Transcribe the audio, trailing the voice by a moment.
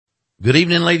Good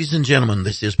evening, ladies and gentlemen.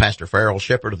 This is Pastor Farrell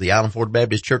Shepherd of the Island Ford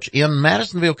Baptist Church in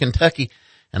Madisonville, Kentucky,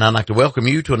 and I'd like to welcome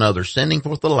you to another Sending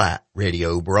Forth the Light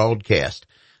radio broadcast.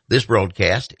 This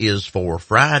broadcast is for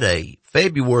Friday,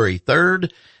 February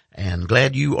 3rd, and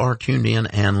glad you are tuned in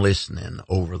and listening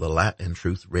over the Light and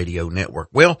Truth Radio Network.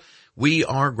 Well, we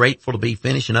are grateful to be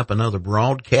finishing up another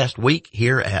broadcast week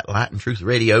here at Light and Truth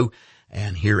Radio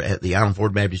and here at the Island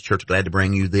Ford Baptist Church. Glad to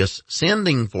bring you this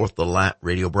Sending Forth the Light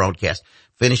radio broadcast,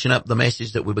 finishing up the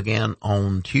message that we began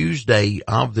on Tuesday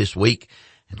of this week.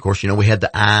 And of course, you know, we had the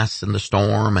ice and the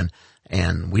storm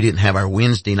and we didn't have our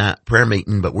Wednesday night prayer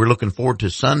meeting, but we're looking forward to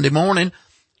Sunday morning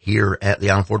here at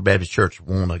the Island Ford Baptist Church.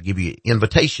 We want to give you an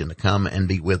invitation to come and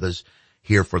be with us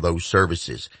here for those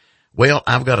services. Well,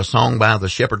 I've got a song by the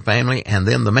Shepherd family and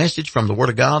then the message from the Word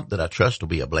of God that I trust will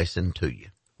be a blessing to you.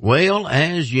 Well,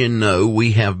 as you know,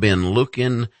 we have been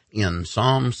looking in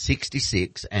Psalm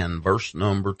 66 and verse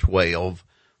number 12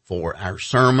 for our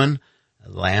sermon.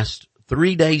 Last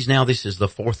 3 days now, this is the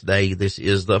fourth day. This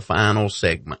is the final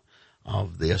segment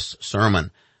of this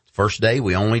sermon. First day,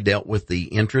 we only dealt with the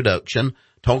introduction,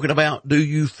 talking about, do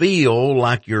you feel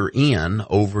like you're in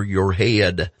over your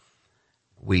head?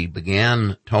 We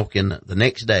began talking the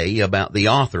next day about the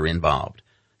author involved.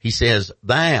 He says,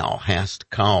 thou hast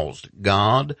caused.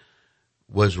 God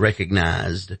was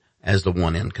recognized as the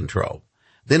one in control.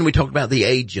 Then we talked about the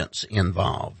agents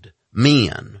involved.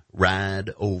 Men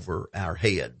ride over our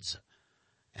heads.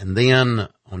 And then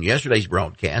on yesterday's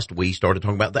broadcast, we started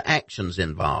talking about the actions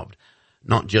involved.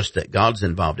 Not just that God's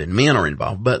involved and men are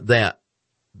involved, but that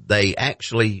they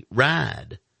actually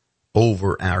ride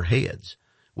over our heads.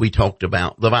 We talked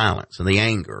about the violence and the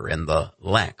anger and the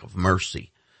lack of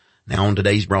mercy. Now on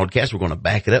today's broadcast, we're going to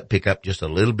back it up, pick up just a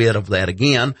little bit of that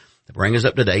again to bring us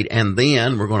up to date, and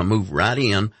then we're going to move right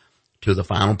in to the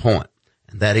final point,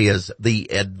 and that is the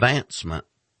advancement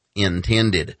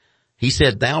intended. He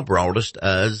said, thou broughtest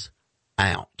us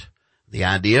out. The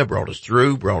idea brought us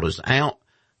through, brought us out.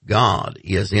 God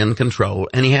is in control,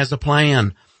 and he has a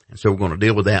plan, and so we're going to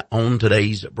deal with that on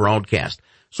today's broadcast.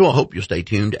 So I hope you'll stay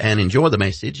tuned and enjoy the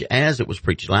message as it was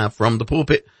preached live from the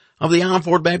pulpit of the Island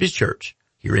Ford Baptist Church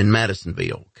here in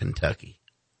Madisonville, Kentucky.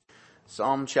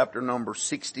 Psalm chapter number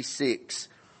 66.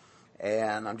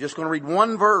 And I'm just going to read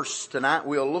one verse tonight.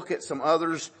 We'll look at some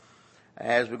others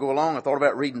as we go along. I thought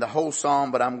about reading the whole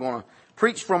psalm, but I'm going to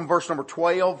preach from verse number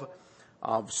 12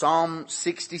 of Psalm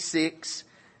 66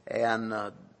 and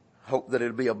hope that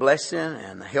it'll be a blessing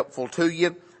and helpful to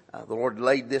you. The Lord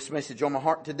laid this message on my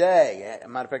heart today. As a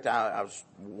matter of fact, I was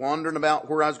wondering about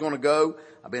where I was going to go.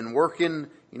 I've been working,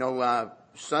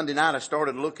 Sunday night I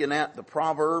started looking at the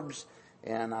Proverbs,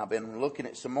 and I've been looking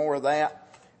at some more of that,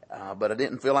 but I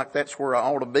didn't feel like that's where I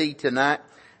ought to be tonight.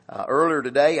 Earlier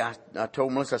today, I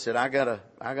told Melissa, I said, I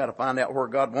gotta find out where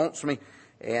God wants me,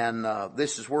 and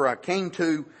this is where I came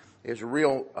to. Is a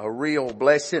real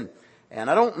blessing. And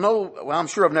I don't know, well, I'm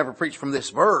sure I've never preached from this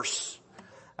verse.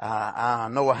 I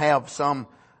know I have some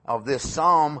of this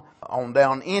psalm on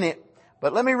down in it,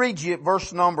 but let me read you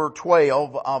verse number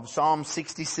 12 of Psalm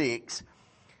 66.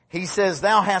 He says,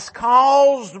 thou hast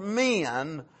caused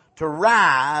men to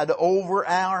ride over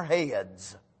our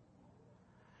heads.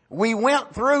 We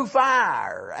went through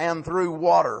fire and through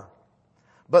water,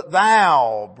 but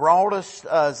thou broughtest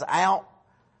us out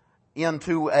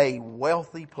into a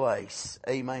wealthy place.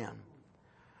 Amen.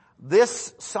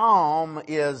 This psalm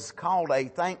is called a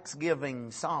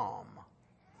thanksgiving psalm.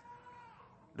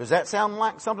 Does that sound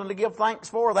like something to give thanks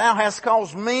for? Thou hast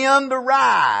caused men to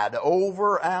ride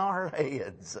over our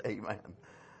heads. Amen.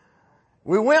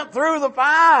 We went through the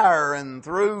fire and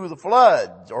through the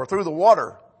floods or through the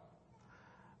water.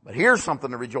 But here's something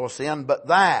to rejoice in. But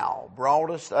thou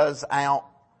broughtest us out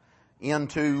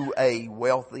into a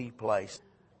wealthy place.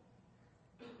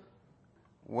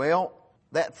 Well,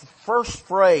 that first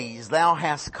phrase, thou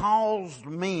hast caused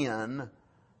men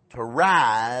to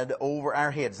ride over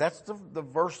our heads. That's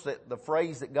the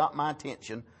phrase that got my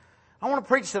attention. I want to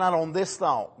preach tonight on this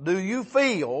thought. Do you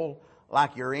feel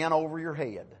like you're in over your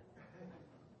head?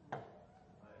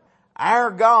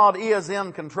 Our God is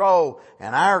in control,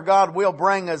 and our God will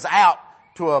bring us out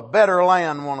to a better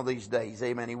land one of these days.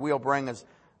 Amen. He will bring us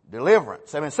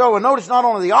deliverance. Amen. So notice not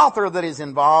only the author that is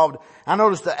involved, I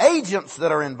notice the agents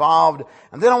that are involved,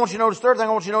 and then I want you to notice, third thing,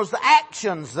 I want you to notice the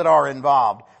actions that are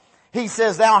involved. He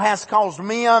says, thou hast caused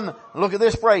men, look at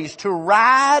this phrase, to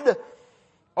ride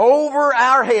over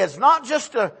our heads. Not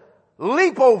just to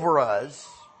leap over us,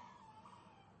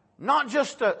 not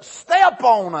just to step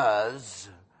on us,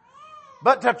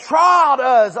 but to trod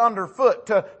us underfoot,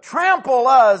 to trample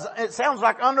us. It sounds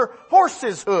like under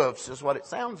horses' hoofs is what it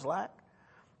sounds like.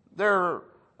 They're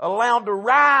allowed to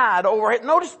ride overhead.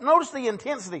 Notice the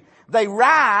intensity. They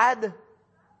ride.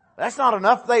 That's not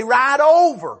enough. They ride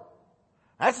over.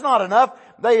 That's not enough.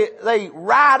 They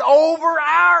ride over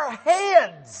our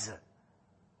heads.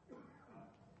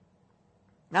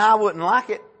 Now, I wouldn't like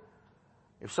it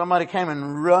if somebody came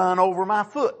and run over my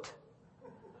foot.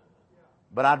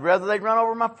 But I'd rather they'd run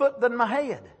over my foot than my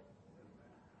head.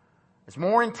 It's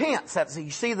more intense.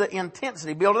 You see the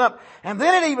intensity building up. And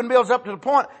then it even builds up to the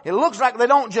point, it looks like they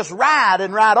don't just ride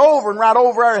over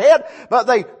our head, but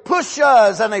they push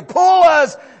us and they pull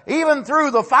us even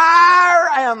through the fire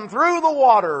and through the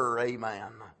water. Amen.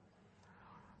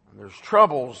 And there's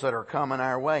troubles that are coming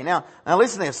our way. Now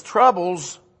listen to this.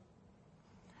 Troubles,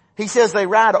 he says they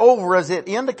ride over us. It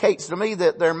indicates to me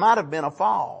that there might have been a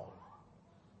fall.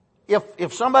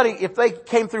 If they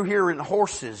came through here in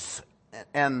horses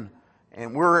and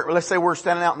let's say we're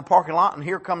standing out in the parking lot and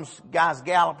here comes guys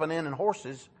galloping in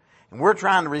horses and we're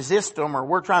trying to resist them or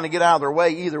we're trying to get out of their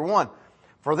way, either one.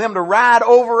 For them to ride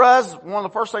over us, one of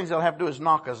the first things they'll have to do is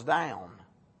knock us down.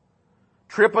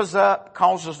 Trip us up,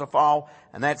 cause us to fall,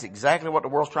 and that's exactly what the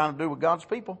world's trying to do with God's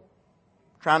people.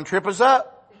 Trying to trip us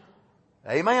up.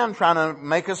 Amen. Trying to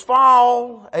make us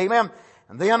fall. Amen.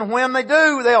 And then when they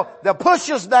do, they'll push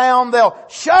us down, they'll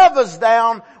shove us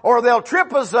down, or they'll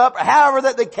trip us up, however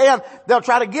that they can. They'll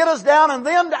try to get us down, and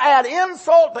then to add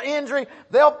insult to injury,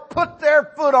 they'll put their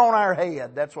foot on our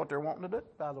head. That's what they're wanting to do,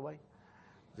 by the way.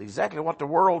 It's exactly what the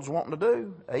world's wanting to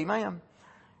do. Amen.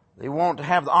 They want to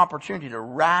have the opportunity to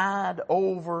ride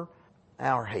over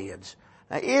our heads.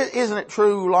 Now, isn't it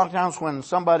true a lot of times when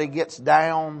somebody gets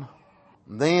down,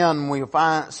 then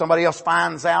somebody else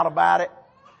finds out about it?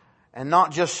 And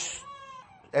not just,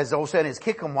 as the old saying is,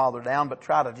 kick them while they're down, but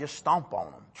try to just stomp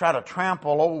on them. Try to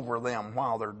trample over them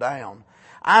while they're down.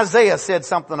 Isaiah said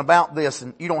something about this,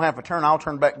 and you don't have to turn. I'll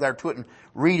turn back there to it and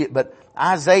read it. But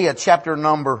Isaiah chapter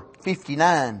number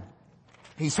 59,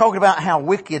 he's talking about how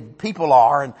wicked people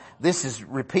are, and this is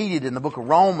repeated in the book of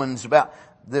Romans about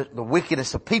the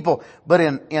wickedness of people. But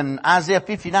in Isaiah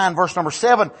 59 verse number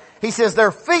 7, he says,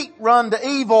 their feet run to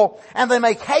evil and they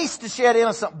make haste to shed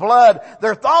innocent blood.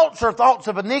 Their thoughts are thoughts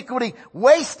of iniquity.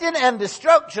 Wasting and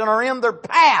destruction are in their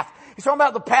path. He's talking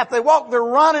about the path they walk. They're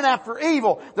running after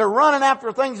evil. They're running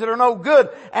after things that are no good.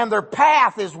 And their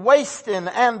path is wasting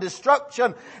and destruction.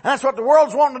 And that's what the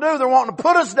world's wanting to do. They're wanting to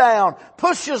put us down,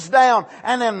 push us down,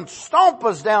 and then stomp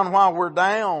us down while we're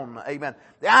down. Amen.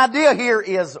 The idea here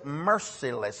is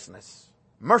mercilessness.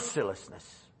 Mercilessness.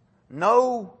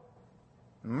 No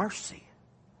mercy.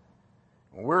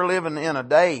 We're living in a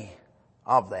day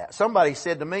of that. Somebody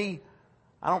said to me,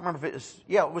 I don't remember if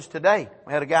it was today.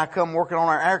 We had a guy come working on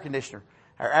our air conditioner.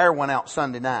 Our air went out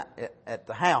Sunday night at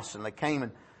the house, and they came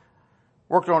and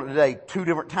worked on it today 2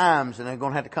 different times, and they're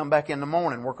going to have to come back in the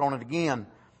morning and work on it again.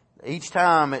 Each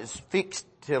time it's fixed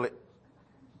till it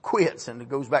quits and it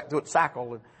goes back through its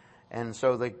cycle. And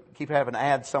so they keep having to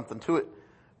add something to it.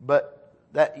 But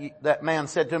that man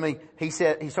said to me, he's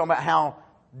talking about how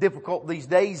difficult these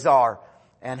days are.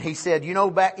 And he said,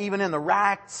 back even in the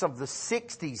riots of the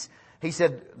 60s, he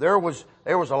said there was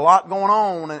a lot going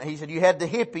on. And he said you had the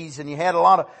hippies and you had a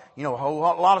lot of, a whole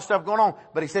lot of stuff going on.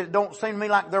 But he said it don't seem to me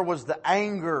like there was the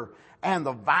anger and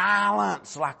the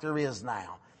violence like there is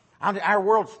now. Our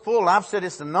world's full, and I've said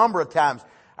this a number of times,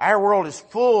 our world is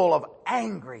full of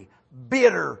angry,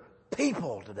 bitter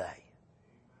people today.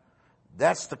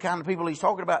 That's the kind of people he's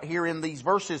talking about here in these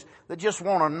verses that just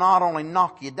want to not only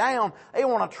knock you down, they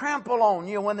want to trample on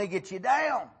you when they get you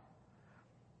down.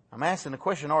 I'm asking the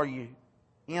question, are you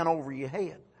in over your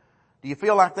head? Do you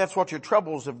feel like that's what your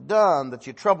troubles have done, that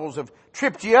your troubles have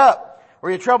tripped you up, or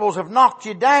your troubles have knocked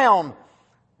you down,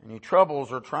 and your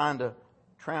troubles are trying to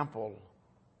trample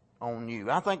on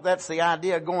you? I think that's the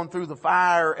idea going through the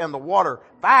fire and the water.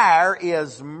 Fire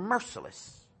is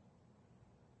merciless.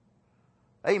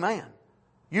 Amen.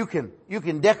 You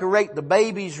can decorate the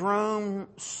baby's room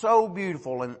so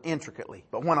beautiful and intricately.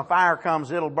 But when a fire comes,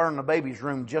 it'll burn the baby's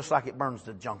room just like it burns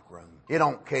the junk room. It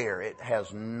don't care. It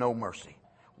has no mercy.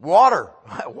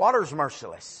 Water's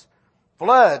merciless.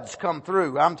 Floods come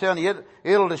through. I'm telling you,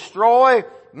 it'll destroy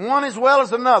one as well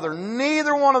as another.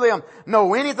 Neither one of them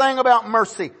know anything about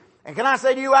mercy. And can I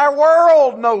say to you, our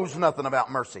world knows nothing about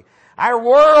mercy. Our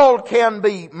world can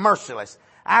be merciless.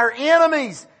 Our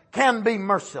enemies can be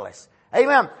merciless.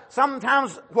 Amen.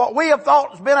 Sometimes what we have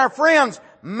thought has been our friends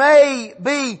may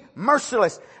be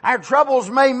merciless. Our troubles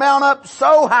may mount up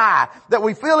so high that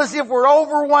we feel as if we're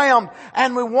overwhelmed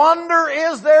and we wonder,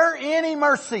 is there any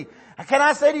mercy? Can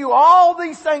I say to you, all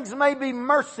these things may be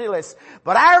merciless,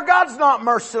 but our God's not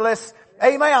merciless.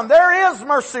 Amen. There is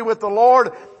mercy with the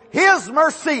Lord. His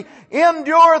mercy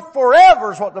endureth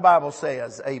forever is what the Bible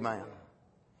says. Amen.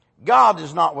 God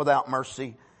is not without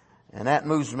mercy. And that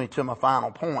moves me to my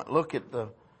final point. Look at the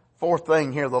fourth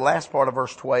thing here, the last part of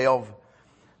verse 12.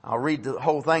 I'll read the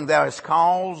whole thing. Thou hast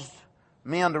caused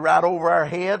men to ride over our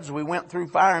heads. We went through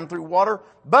fire and through water,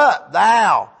 but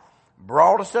thou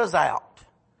broughtest us out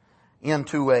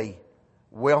into a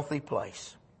wealthy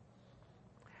place.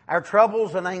 Our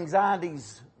troubles and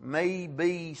anxieties may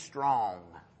be strong,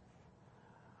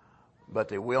 but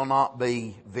they will not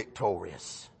be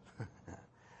victorious.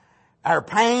 Our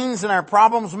pains and our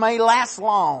problems may last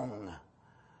long,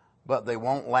 but they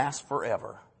won't last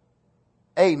forever.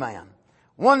 Amen.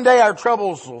 One day our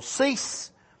troubles will cease.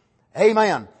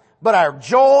 Amen. But our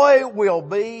joy will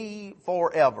be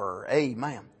forever.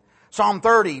 Amen. Psalm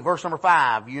 30, verse number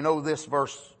 5. You know this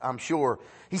verse, I'm sure.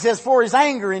 He says, for his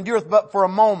anger endureth but for a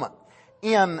moment.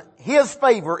 In his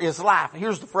favor is life.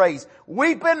 Here's the phrase.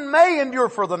 Weeping may endure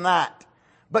for the night,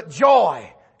 but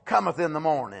joy cometh in the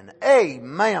morning.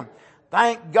 Amen.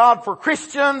 Thank God for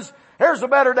Christians. There's a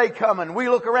better day coming. We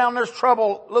look around, there's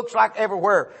trouble, looks like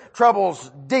everywhere. Trouble's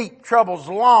deep, trouble's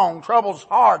long, trouble's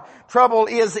hard, trouble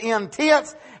is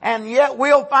intense, and yet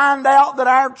we'll find out that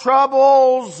our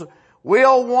troubles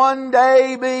will one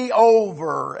day be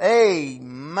over.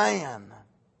 Amen.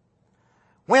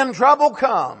 When trouble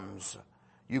comes,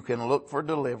 you can look for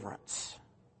deliverance.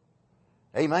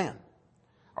 Amen.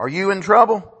 Are you in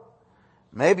trouble?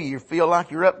 Maybe you feel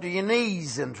like you're up to your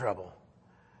knees in trouble.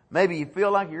 Maybe you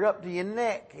feel like you're up to your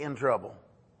neck in trouble.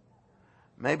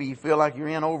 Maybe you feel like you're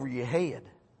in over your head.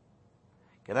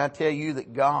 Can I tell you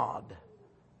that God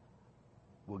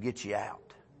will get you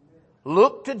out?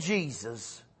 Look to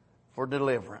Jesus for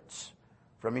deliverance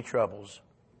from your troubles.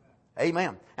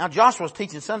 Amen. Now Joshua was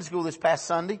teaching Sunday school this past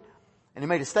Sunday, and he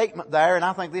made a statement there, and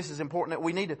I think this is important that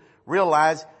we need to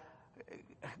realize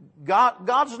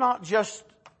God's not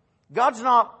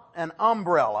an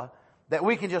umbrella that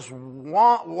we can just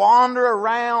wander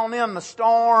around in the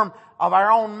storm of our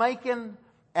own making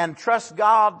and trust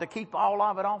God to keep all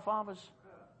of it off of us.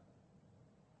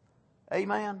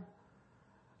 Amen.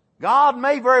 God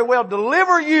may very well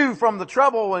deliver you from the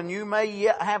trouble, and you may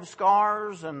yet have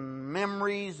scars and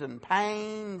memories and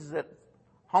pains that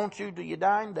haunt you to your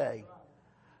dying day.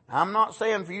 I'm not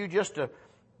saying for you just to,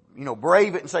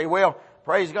 brave it and say, well,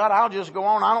 praise God, I'll just go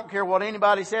on. I don't care what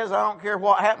anybody says. I don't care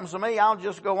what happens to me. I'll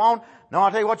just go on. No, I'll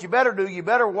tell you what you better do. You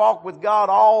better walk with God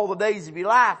all the days of your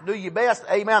life. Do your best,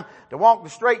 amen, to walk the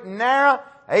straight and narrow.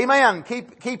 Amen.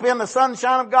 Keep in the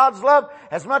sunshine of God's love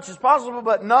as much as possible,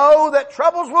 but know that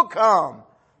troubles will come.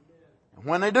 And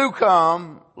when they do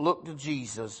come, look to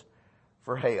Jesus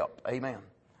for help. Amen.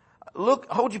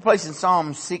 Hold your place in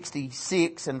Psalm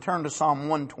 66 and turn to Psalm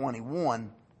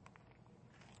 121.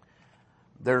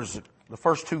 There's the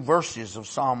first two verses of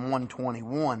Psalm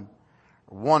 121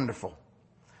 are wonderful.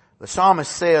 The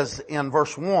psalmist says in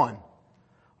verse 1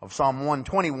 of Psalm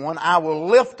 121, I will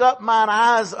lift up mine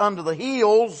eyes unto the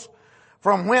hills,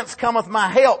 from whence cometh my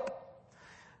help.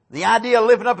 The idea of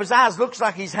lifting up his eyes looks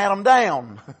like he's had them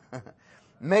down.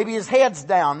 Maybe his head's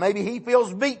down. Maybe he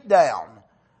feels beat down.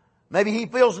 Maybe he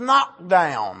feels knocked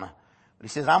down. But he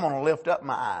says, I'm going to lift up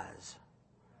my eyes.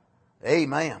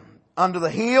 Amen. Unto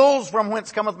the hills from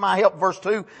whence cometh my help. Verse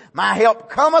 2, my help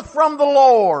cometh from the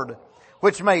Lord,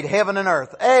 which made heaven and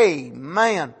earth.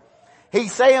 Amen.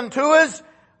 He's saying to us,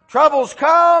 troubles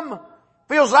come,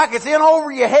 feels like it's in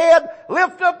over your head.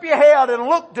 Lift up your head and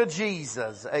look to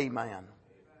Jesus. Amen.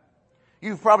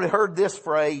 You've probably heard this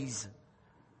phrase.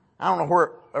 I don't know where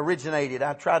it originated.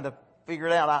 I tried to figure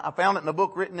it out. I found it in a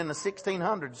book written in the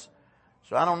 1600s.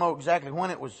 So I don't know exactly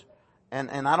when it was. And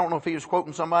I don't know if he was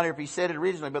quoting somebody or if he said it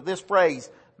originally. But this phrase,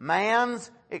 man's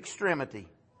extremity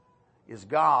is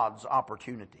God's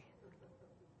opportunity.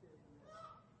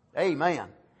 Amen.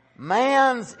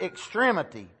 Man's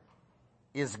extremity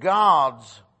is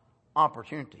God's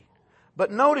opportunity. But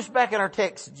notice back in our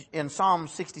text in Psalm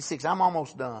 66, I'm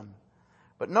almost done.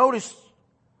 But notice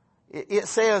it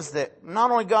says that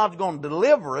not only God's going to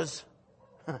deliver us,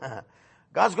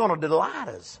 God's going to delight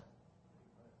us.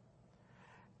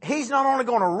 He's not only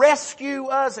going to rescue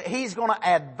us, He's going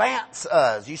to advance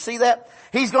us. You see that?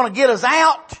 He's going to get us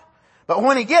out. But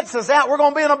when He gets us out, we're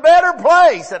going to be in a better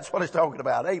place. That's what He's talking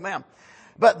about. Amen.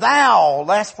 But thou,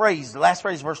 last phrase,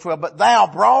 verse 12, but thou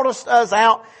broughtest us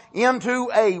out into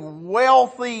a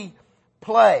wealthy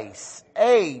place.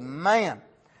 Amen.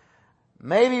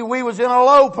 Maybe we was in a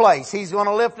low place. He's going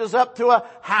to lift us up to a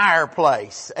higher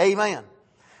place. Amen.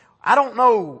 I don't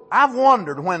know. I've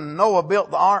wondered when Noah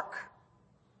built the ark,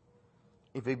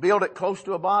 if he built it close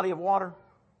to a body of water.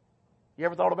 You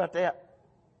ever thought about that?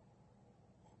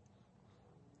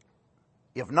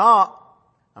 If not,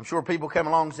 I'm sure people came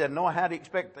along and said, Noah, how do you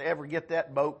expect to ever get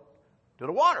that boat to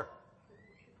the water?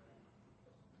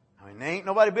 I mean, there ain't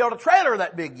nobody built a trailer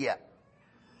that big yet.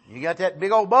 You got that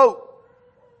big old boat.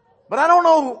 But I don't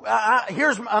know,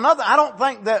 here's another, I don't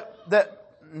think that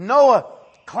Noah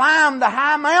climbed the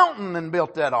high mountain and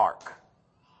built that ark.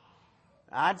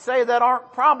 I'd say that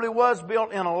ark probably was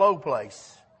built in a low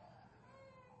place.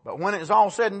 But when it was all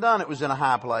said and done, it was in a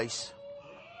high place.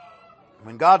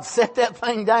 When God set that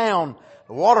thing down,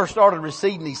 the water started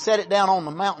receding. He set it down on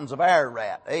the mountains of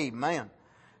Ararat. Amen.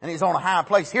 And he's on a high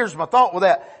place. Here's my thought with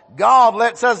that. God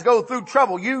lets us go through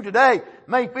trouble. You today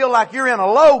may feel like you're in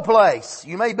a low place.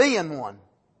 You may be in one.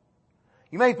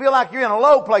 You may feel like you're in a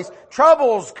low place.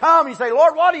 Troubles come. You say,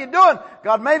 Lord, what are you doing?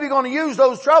 God may be going to use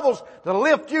those troubles to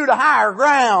lift you to higher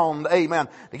ground. Amen.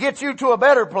 To get you to a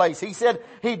better place. He said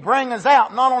He'd bring us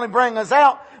out. Not only bring us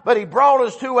out, but He brought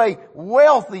us to a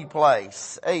wealthy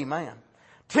place. Amen.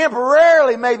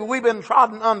 Temporarily, maybe we've been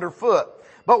trodden underfoot.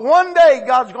 But one day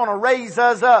God's going to raise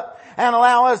us up and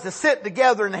allow us to sit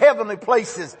together in heavenly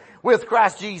places with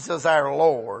Christ Jesus our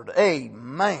Lord.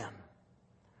 Amen.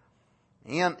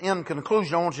 In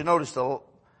conclusion, I want you to notice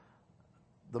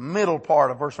the middle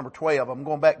part of verse number 12. I'm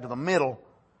going back to the middle.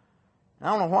 I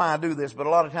don't know why I do this, but a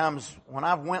lot of times when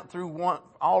I've went through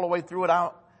all the way through it,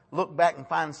 I'll look back and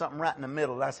find something right in the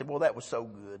middle. And I said, well, that was so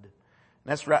good. And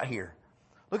that's right here.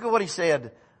 Look at what he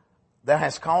said. Thou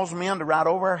hast caused men to ride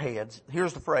over our heads.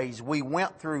 Here's the phrase. We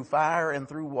went through fire and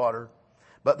through water,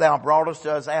 but thou broughtest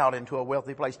us out into a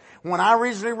wealthy place. When I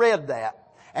originally read that,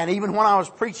 and even when I was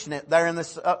preaching it there in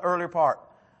this earlier part,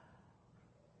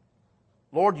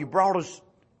 Lord, you brought us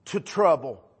to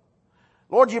trouble.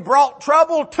 Lord, you brought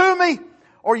trouble to me,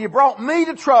 or you brought me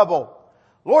to trouble.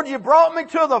 Lord, you brought me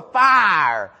to the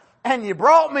fire, and you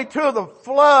brought me to the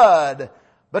flood.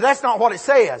 But that's not what it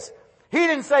says. He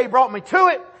didn't say He brought me to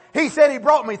it. He said He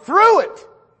brought me through it.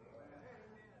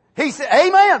 He said,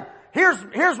 amen.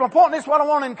 Here's my point. This is what I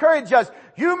want to encourage us.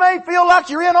 You may feel like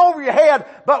you're in over your head,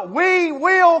 but we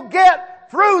will get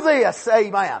through this.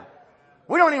 Amen.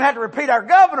 We don't even have to repeat our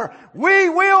governor. We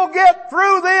will get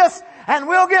through this, and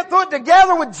we'll get through it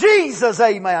together with Jesus.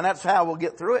 Amen. That's how we'll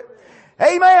get through it.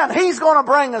 Amen. He's going to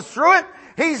bring us through it.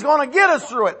 He's going to get us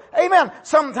through it. Amen.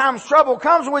 Sometimes trouble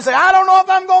comes and we say, I don't know if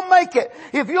I'm going to make it.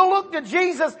 If you'll look to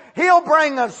Jesus, He'll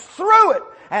bring us through it,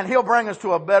 and He'll bring us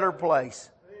to a better place.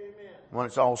 Amen. When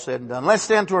it's all said and done. Let's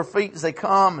stand to our feet as they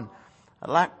come. And I'd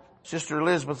like Sister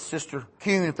Elizabeth, Sister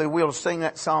Kuhn, if they will, to sing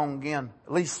that song again.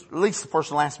 At least the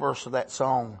first and last verse of that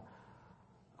song.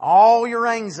 All your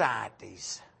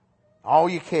anxieties, all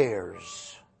your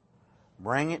cares,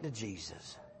 bring it to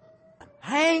Jesus.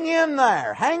 Hang in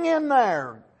there. Hang in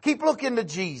there. Keep looking to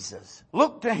Jesus.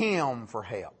 Look to Him for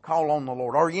help. Call on the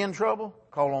Lord. Are you in trouble?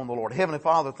 Call on the Lord. Heavenly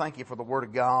Father, thank You for the Word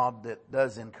of God that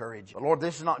does encourage. But Lord,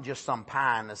 this is not just some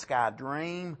pie in the sky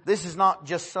dream. This is not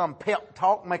just some pep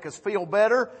talk make us feel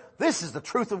better. This is the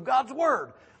truth of God's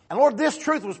Word. And Lord, this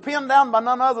truth was pinned down by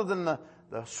none other than the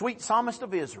sweet psalmist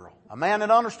of Israel. A man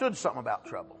that understood something about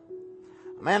trouble.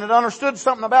 A man that understood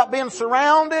something about being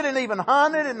surrounded and even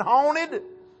hunted and haunted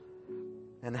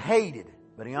and hated.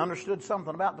 But he understood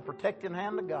something about the protecting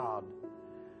hand of God.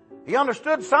 He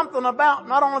understood something about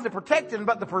not only the protecting,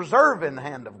 but the preserving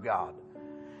hand of God.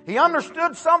 He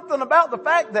understood something about the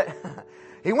fact that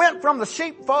he went from the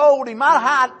sheepfold. He might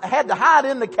have had to hide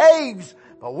in the caves.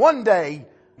 But one day,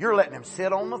 You're letting Him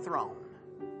sit on the throne.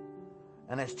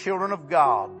 And as children of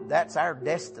God, that's our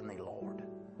destiny, Lord.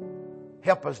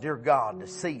 Help us, dear God, to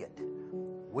see it.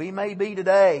 We may be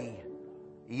today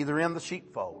either in the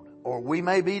sheepfold, or we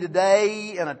may be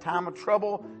today in a time of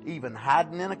trouble, even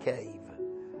hiding in a cave.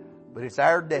 But it's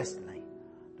our destiny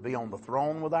to be on the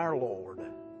throne with our Lord.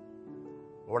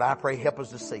 Lord, I pray, help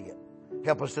us to see it.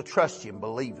 Help us to trust You and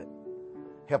believe it.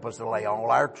 Help us to lay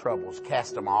all our troubles,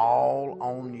 cast them all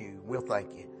on You. We'll thank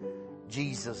You. In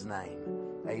Jesus' name,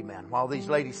 amen. While these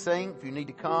ladies sing, if you need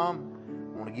to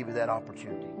come, I want to give you that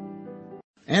opportunity.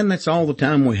 And that's all the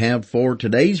time we have for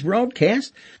today's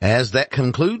broadcast. As that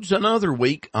concludes another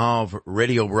week of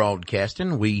radio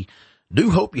broadcasting, we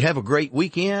do hope you have a great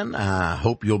weekend. I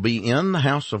hope you'll be in the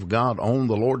house of God on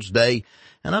the Lord's Day.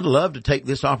 And I'd love to take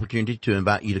this opportunity to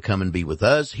invite you to come and be with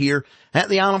us here at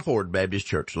the Island Ford Baptist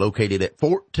Church, located at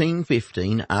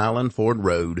 1415 Island Ford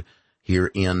Road here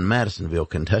in Madisonville,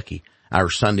 Kentucky. Our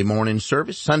Sunday morning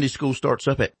service, Sunday school, starts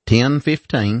up at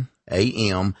 10:15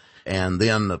 a.m. and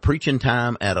then the preaching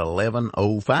time at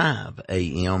 11:05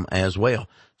 a.m. as well.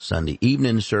 Sunday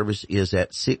evening service is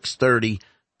at 6:30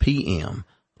 p.m.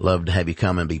 Love to have you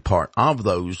come and be part of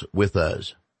those with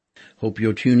us. Hope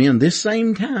you'll tune in this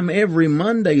same time every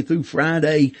Monday through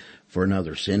Friday for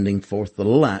another Sending Forth the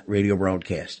Light radio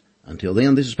broadcast. Until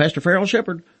then, this is Pastor Farrell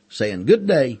Shepherd saying good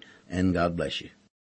day and God bless you.